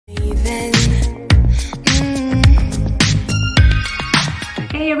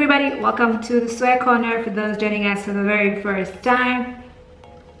everybody, welcome to the Swagg Corner. For those joining us for the very first time,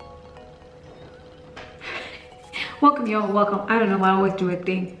 welcome y'all, welcome. I don't know why I always do a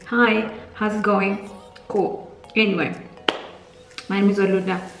thing. Hi, how's it going? Cool. Anyway, my name is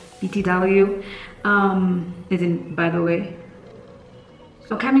Oluna BTW. Isn't, by the way.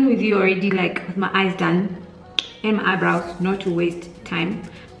 So coming with you already, like with my eyes done and my eyebrows, not to waste time,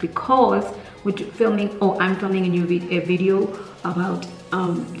 because we're filming, I'm filming a video about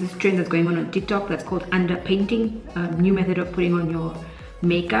this trend that's going on TikTok that's called underpainting, a new method of putting on your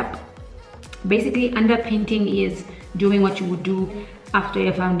makeup. Basically, underpainting is doing what you would do after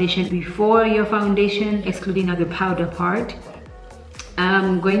your foundation, before your foundation, excluding the powder part.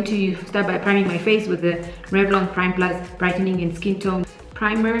 I'm going to start by priming my face with the Revlon Prime Plus Brightening and Skin Tone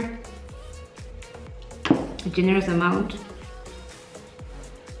Primer, a generous amount.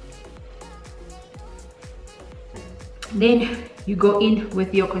 Then you go in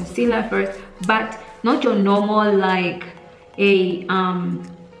with your concealer first, but not your normal, like a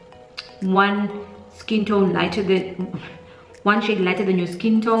one shade lighter than your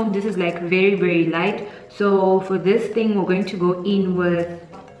skin tone. This is like very light. So for this thing, we're going to go in with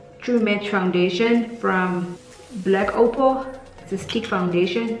True Match foundation from Black Opal. It's a stick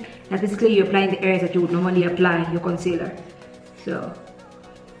foundation. That's basically you're applying the areas that you would normally apply your concealer. So,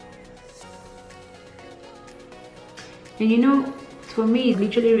 and you know, for me, it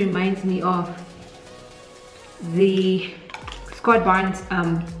literally reminds me of the Scott Barnes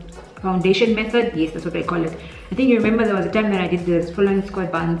foundation method. Yes, that's what I call it. I think you remember there was a time that I did this following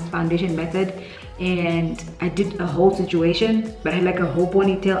Scott Barnes foundation method, and I did a whole situation, but I had like a whole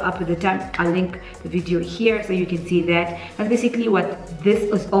ponytail up at the time. I'll link the video here so you can see that. That's basically what this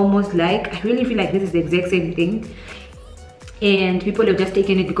is almost like. I really feel like this is the exact same thing, and people have just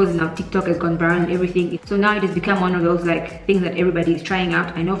taken it because now TikTok has gone viral and everything. So now it has become one of those like things that everybody is trying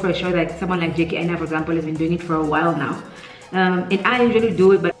out. I know for sure like someone like Jackie Anna, for example, has been doing it for a while now. And I usually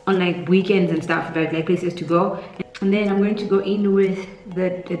do it, but on like weekends and stuff, like places to go. And then I'm going to go in with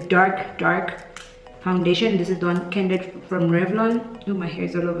the dark foundation. This is the one Candid from Revlon. Oh, my hair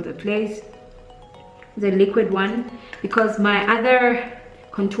is all over the place. The liquid one, because my other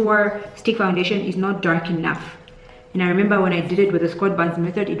contour stick foundation is not dark enough. And I remember when I did it with the Scott Barnes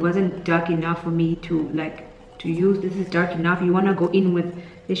method, it wasn't dark enough for me to use. This is dark enough. You want to go in with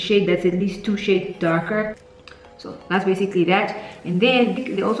a shade that's at least 2 shades darker. So that's basically that. And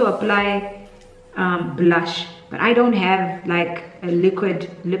then they also apply blush, but I don't have like a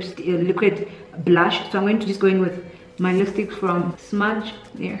liquid blush, so I'm going to just go in with my lipstick from Smudge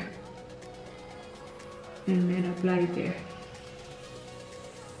there, and then apply it there,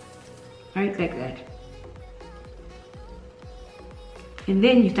 right like that. And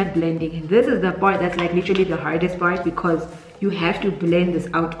then you start blending, and this is the part that's like literally the hardest part, because you have to blend this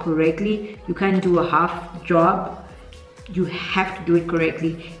out correctly. You can't do a half job. You have to do it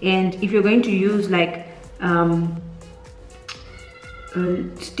correctly. And if you're going to use like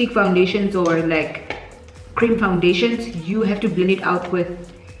stick foundations or like cream foundations, you have to blend it out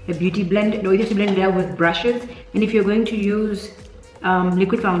with a beauty blend, or you have to blend it out with brushes. And if you're going to use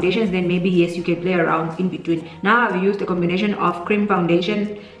liquid foundations, then maybe yes, you can play around in between. Now I've used a combination of cream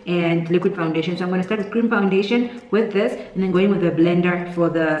foundation and liquid foundation, so I'm going to start with cream foundation with this, and then going with a blender for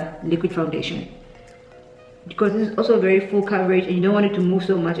the liquid foundation, because this is also very full coverage and you don't want it to move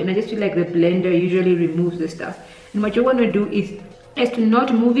so much. And I just feel like the blender usually removes the stuff. And what you want to do is to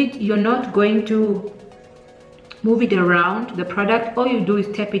not move it. You're not going to move it around the product. All you do is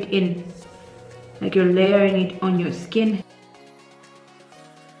tap it in, like you're layering it on your skin.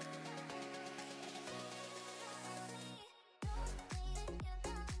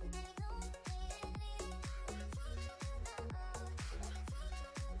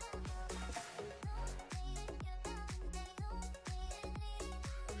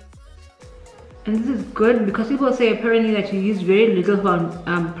 And this is good because people say apparently that you use very little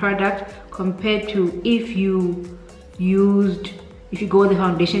product compared to if you go the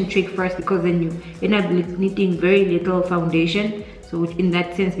foundation trick first, because then you end up needing very little foundation, so which in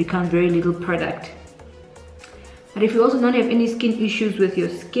that sense becomes very little product. But if you also don't have any skin issues with your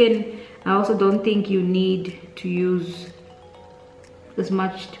skin, I also don't think you need to use as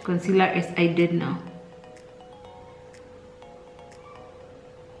much concealer as I did now.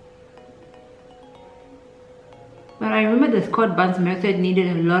 But I remember the Scott Barnes method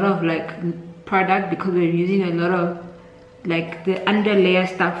needed a lot of like product, because we were using a lot of like the under layer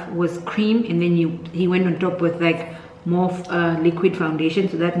stuff was cream, and then he went on top with like more liquid foundation,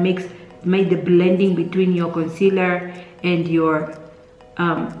 so that made the blending between your concealer and your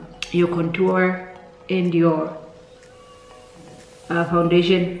contour and your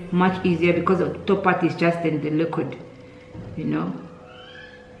foundation much easier because the top part is just in the liquid, you know.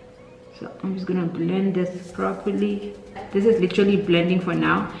 So I'm just gonna blend this properly. This is literally blending for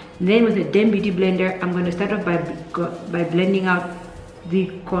now. Then with the Dem Beauty blender, I'm gonna start off by blending out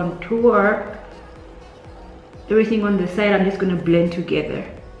the contour. Everything on the side, I'm just gonna blend together.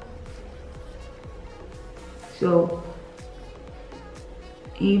 So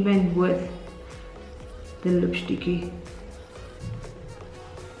even with the lipsticky,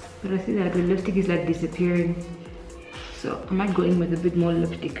 but I see that the lipstick is like disappearing, so I might go in with a bit more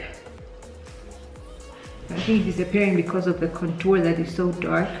lipstick. I think it's disappearing because of the contour that is so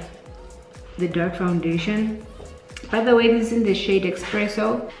dark, the dark foundation. By the way, this is in the shade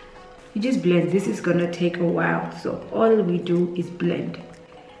Espresso. You just blend. This is gonna take a while, so all we do is blend.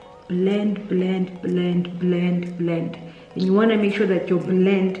 Blend, blend, blend, blend, blend. And you want to make sure that your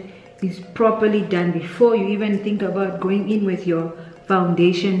blend is properly done before you even think about going in with your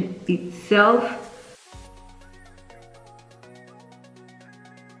foundation itself.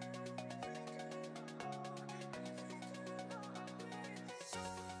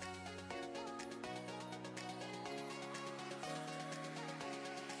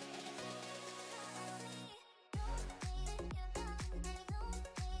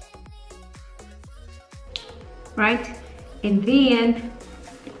 Right, and then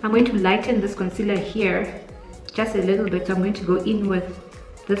I'm going to lighten this concealer here just a little bit. So I'm going to go in with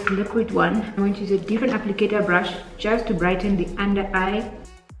this liquid one. I'm going to use a different applicator brush just to brighten the under eye.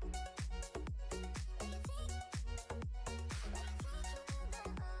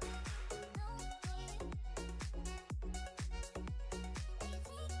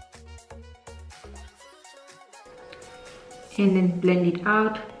 And then blend it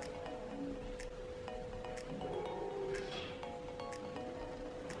out.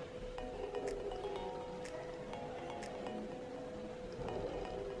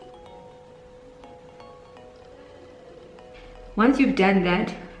 Once you've done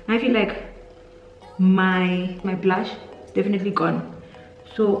that, I feel like my blush is definitely gone.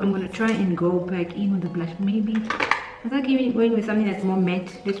 So I'm gonna try and go back in with the blush. Maybe I think even going with something that's more matte.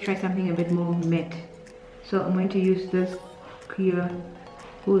 Let's try something a bit more matte. So I'm going to use this clear.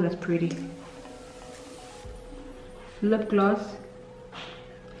 Oh, that's pretty. Lip gloss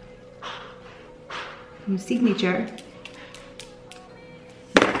from Signature.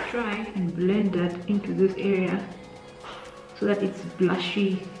 Let's try and blend that into this area so that it's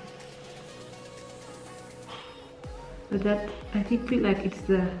blushy. But that, I think, feel like it's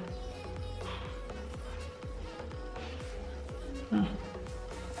the oh,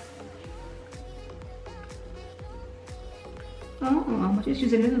 I must just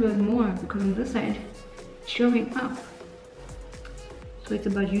use a little bit more because on this side it's showing up. So it's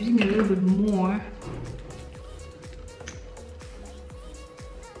about using a little bit more.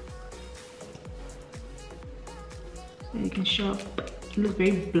 So you can show up. It looks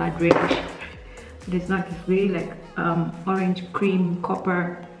very blood reddish, but it's not. It's very like orange, cream,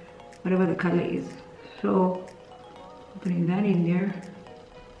 copper, whatever the color is. So putting that in there.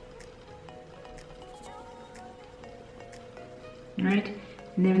 Right,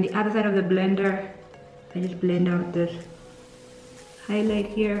 and then on the other side of the blender, I just blend out this highlight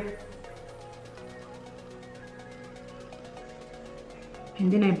here,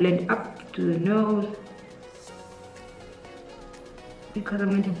 and then I blend up to the nose because I'm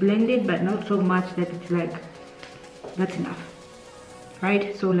going to blend it, but not so much that it's like that's enough.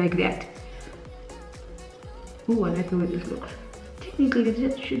 Right, so like that. Oh, I like the way this looks. Technically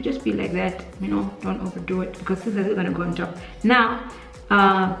it should just be like that, you know, don't overdo it because this is gonna go on top. Now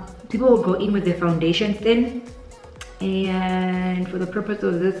people will go in with their foundations then, and for the purpose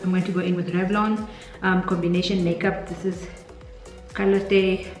of this I'm going to go in with Revlon combination makeup. This is Color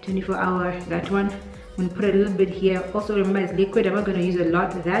Stay 24 hour, that one. I'm gonna put a little bit here. Also remember it's liquid, I'm not gonna use a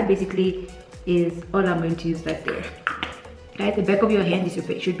lot. That basically is all I'm going to use that there. Right, the back of your hand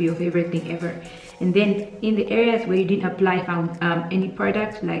should be your favorite thing ever. And then in the areas where you didn't apply any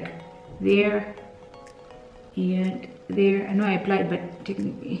product, like there and there, I know I applied, but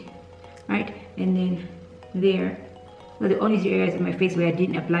technically, right? And then there, well, the only two areas in my face where I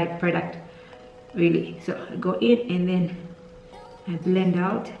didn't apply product, really. So I go in and then I blend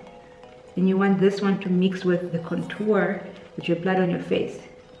out. And you want this one to mix with the contour that you applied on your face.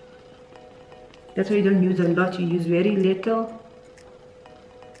 That's why you don't use a lot, you use very little.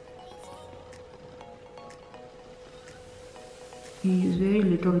 You use very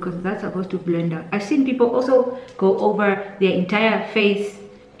little because that's supposed to blend out. I've seen people also go over their entire face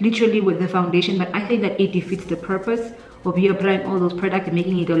literally with the foundation, but I think that it defeats the purpose of you applying all those products and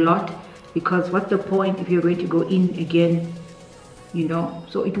making it a lot, because what's the point if you're going to go in again you know.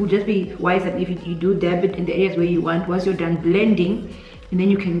 So it will just be wise that if you do dab it in the areas where you want. Once you're done blending, and then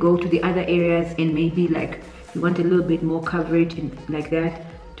you can go to the other areas, and maybe like you want a little bit more coverage and like that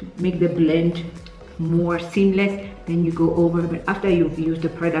to make the blend more seamless, then you go over. But after you've used the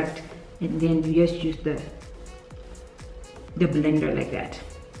product, and then you just use the blender like that.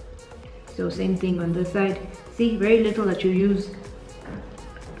 So same thing on this side. See, very little that you use,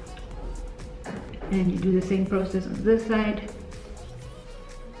 and you do the same process on this side.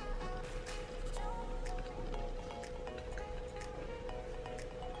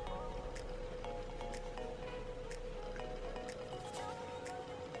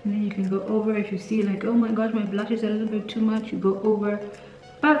 And then you can go over if you see like, oh my gosh, my blush is a little bit too much, you go over.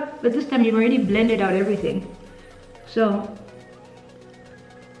 But this time you've already blended out everything. So,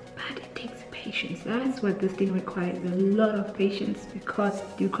 but it takes patience. That's what this thing requires, a lot of patience, because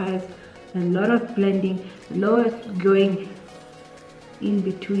it requires a lot of blending, a lot of going in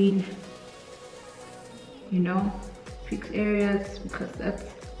between, you know, fix areas, because that's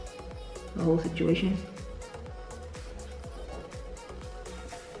the whole situation.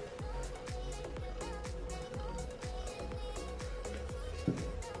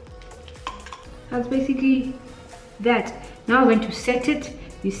 That's basically that. Now I'm going to set it.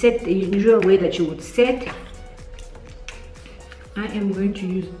 You set the usual way that you would set. I am going to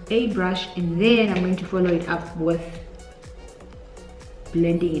use a brush, and then I'm going to follow it up with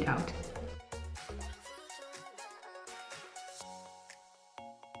blending it out.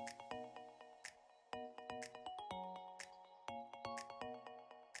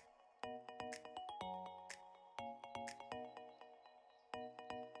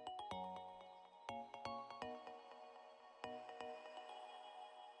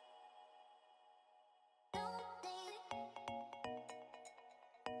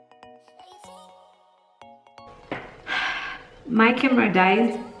 My camera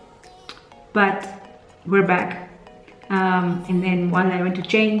died, but we're back. And then while I went to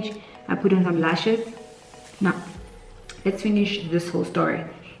change, I put on some lashes. Now, let's finish this whole story.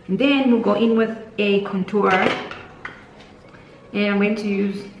 And then we'll go in with a contour. And I'm going to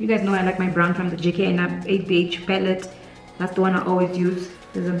use, you guys know I like my brown from the JK 8 Beige palette. That's the one I always use.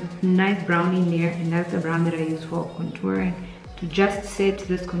 There's a nice brown in there, and that's the brown that I use for contouring. To just set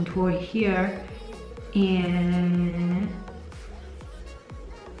this contour here, and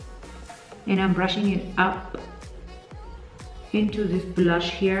I'm brushing it up into this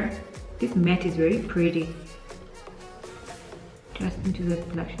blush here. This matte is very pretty. Just into the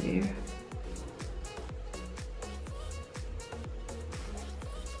blush there.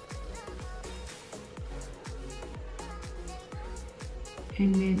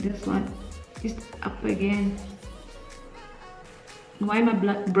 And then this one is up again. Why am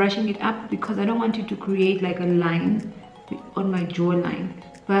I brushing it up? Because I don't want it to create like a line on my jawline,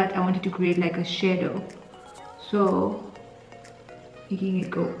 but I wanted to create like a shadow. So making it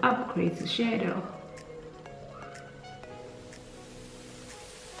go up creates a shadow.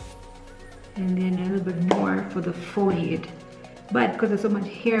 And then a little bit more for the forehead. But because there's so much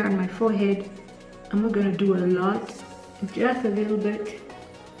hair on my forehead, I'm not gonna do a lot, just a little bit.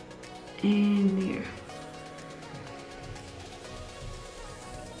 And there.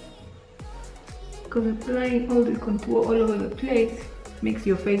 Because applying all the contour all over the place makes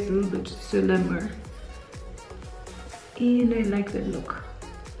your face a little bit slimmer. And I like the look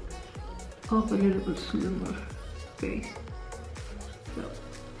of a little bit slimmer face. So.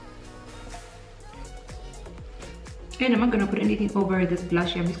 And I'm not gonna put anything over this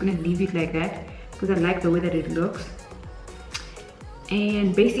blush. I'm just gonna leave it like that because I like the way that it looks.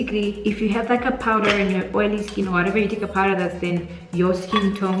 And basically, if you have like a powder and your oily skin or whatever, you take a powder that's then your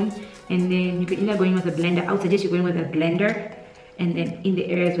skin tone, and then you can either go in with a blender. I would suggest you go in with a blender, and then in the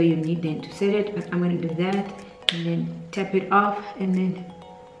areas where you need then to set it. But I'm going to do that, and then tap it off, and then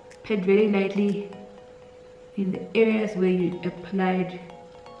pat very lightly in the areas where you applied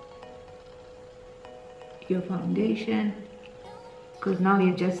your foundation, because now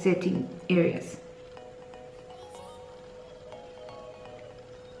you're just setting areas.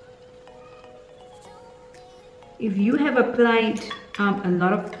 If you have applied a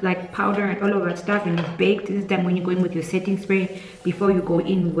lot of like powder and all of that stuff and you've baked, this is time when you go in with your setting spray before you go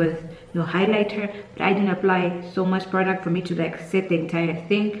in with your highlighter. But I didn't apply so much product for me to like set the entire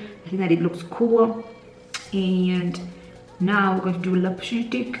thing. I think that it looks cool. And now we're going to do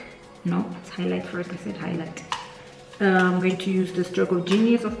lipstick. No, let's highlight first. I said highlight. I'm going to use the Stroke of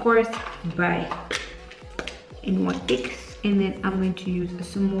Genius, of course, by N1X, and then I'm going to use a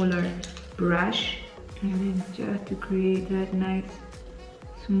smaller brush, and then just to create that nice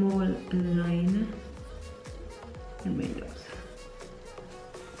small line and windows.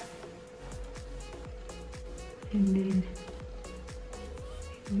 and then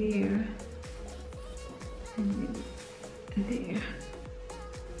there, and then there,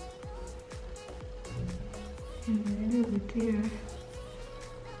 and then a little bit there,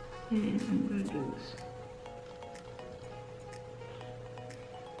 and I'm gonna do this.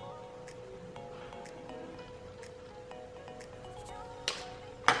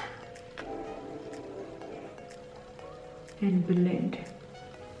 And blend,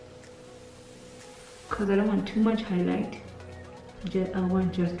 because I don't want too much highlight, I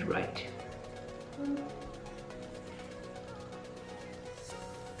want just right.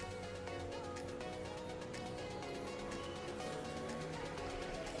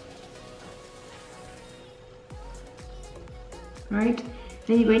 Right,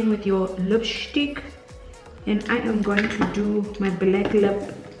 then you go in with your lipstick, and I am going to do my black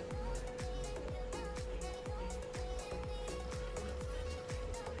lip.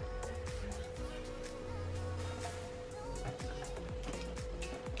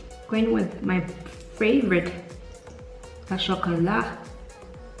 Going with my favorite, the chocolat.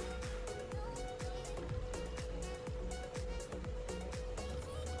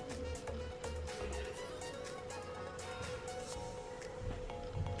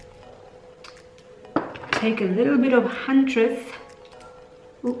 Take a little bit of Huntress.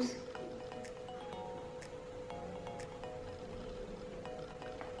 Oops.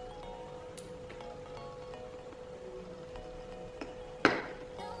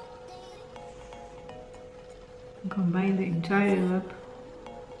 Combine the entire look.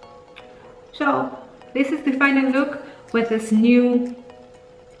 So this is the final look with this new,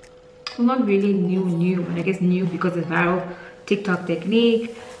 well, not really new, but I guess new because of viral TikTok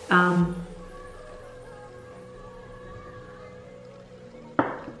technique.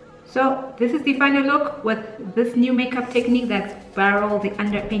 So this is the final look with this new makeup technique that's viral, the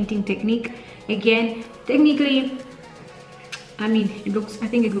underpainting technique. Again, technically, I mean, I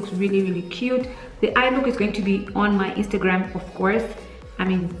think it looks really, really cute. The eye look is going to be on my Instagram, of course. I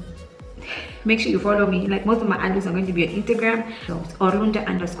mean, make sure you follow me. Like, most of my eye looks are going to be on Instagram. So it's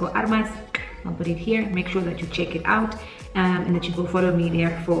Orunda_Armas. I'll put it here. Make sure that you check it out and that you go follow me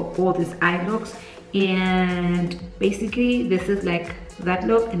there for all these eye looks. And basically, this is like that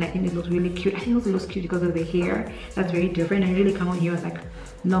look, and I think it looks really cute. I think it also looks cute because of the hair. That's very different. I usually come on here with like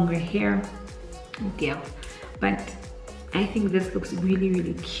longer hair. Yeah, but I think this looks really,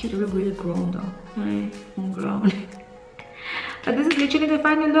 really cute. I look really grown though. I'm grown. But this is literally the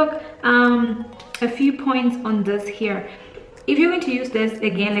final look. A few points on this here. If you're going to use this,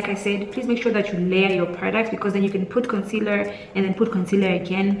 again, like I said, please make sure that you layer your products, because then you can put concealer and then put concealer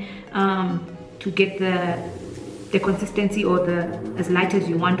again to get the consistency, or the as light as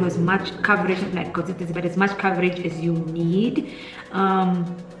you want, or as much coverage, not like consistency, but as much coverage as you need.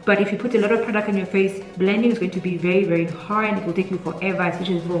 But if you put a lot of product on your face, blending is going to be very, very hard, and it will take you forever,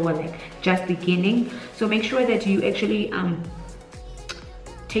 especially for like just beginning. So make sure that you actually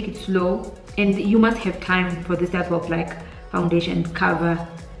take it slow, and you must have time for this type of like foundation cover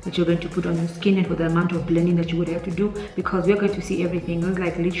that you're going to put on your skin, and for the amount of blending that you would have to do, because we're going to see everything. It's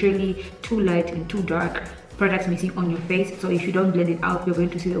like literally too light and too dark products missing on your face. So if you don't blend it out, you're going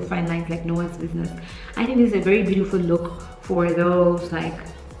to see the fine lines like no one's business. I think this is a very beautiful look for those like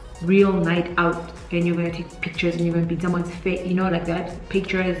real night out, and you're going to take pictures and you're going to be in someone's face, you know, like that,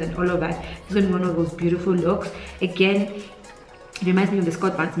 pictures and all of that. It's going to be one of those beautiful looks. Again, it reminds me of the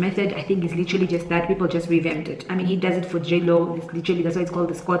Scott Barnes method. I think it's literally just that. People just revamped it. I mean, he does it for J-Lo. It's literally, that's why it's called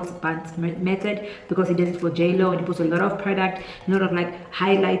the Scott Barnes method, because he does it for J-Lo, and he puts a lot of product, a lot of like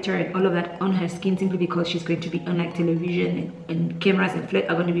highlighter and all of that on her skin, simply because she's going to be on like television, and cameras and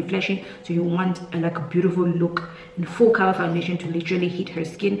are going to be flashing. So you want like a beautiful look and full cover foundation to literally hit her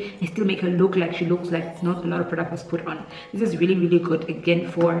skin and still make her look like she looks like not a lot of product was put on. This is really, really good, again,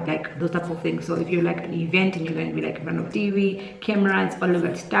 for like those type of things. So if you're like at an event and you're going to be like in front of TV, cameras, all of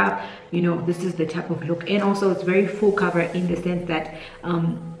that stuff, you know, this is the type of look. And also it's very full cover in the sense that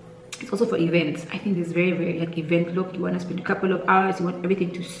it's also for events. I think this is very, very like event look. You want to spend a couple of hours, you want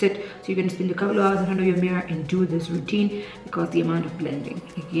everything to sit, so you're going to spend a couple of hours in front of your mirror and do this routine, because the amount of blending,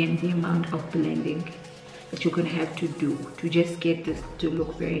 again, the amount of blending that you're going to have to do to just get this to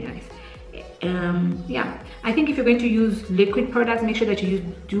look very nice. Yeah, I think if you're going to use liquid products, make sure that you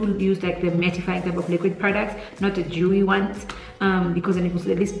do use like the mattifying type of liquid products, not the dewy ones, because then it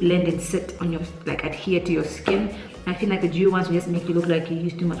will at least blend and sit on your, like adhere to your skin. I feel like the dewy ones will just make you look like you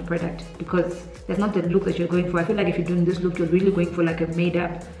use too much product, because that's not the look that you're going for. I feel like if you're doing this look, you're really going for like a made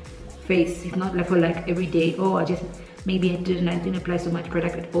up face. It's not like for like every day, oh, I didn't apply so much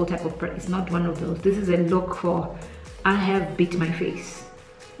product with all type of product. It's not one of those. This is a look for, I have beat my face.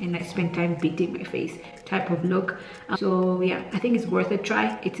 and I spend time beating my face type of look. So yeah, I think it's worth a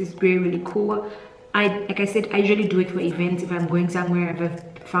try. It is really cool. Like I said, I usually do it for events. If I'm going somewhere, I have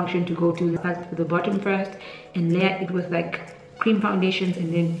a function to go to, start with the bottom first and layer it with like cream foundations,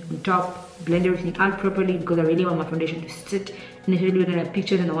 and then on top blend everything out properly, because I really want my foundation to sit. And if you look at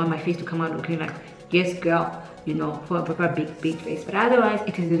pictures and I want my face to come out looking like, yes girl, you know, for a proper big face. But otherwise,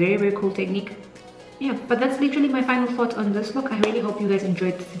 it is a very cool technique. Yeah, but that's literally my final thoughts on this look. I really hope you guys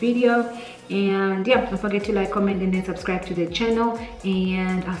enjoyed this video, and yeah, don't forget to like, comment, and then subscribe to the channel,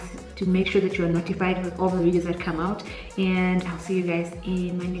 and to make sure that you are notified with all the videos that come out. And I'll see you guys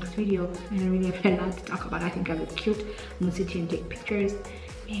in my next video. I really have a lot to talk about. I think I look cute. I'm gonna sit here and take pictures,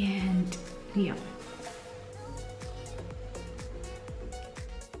 and yeah.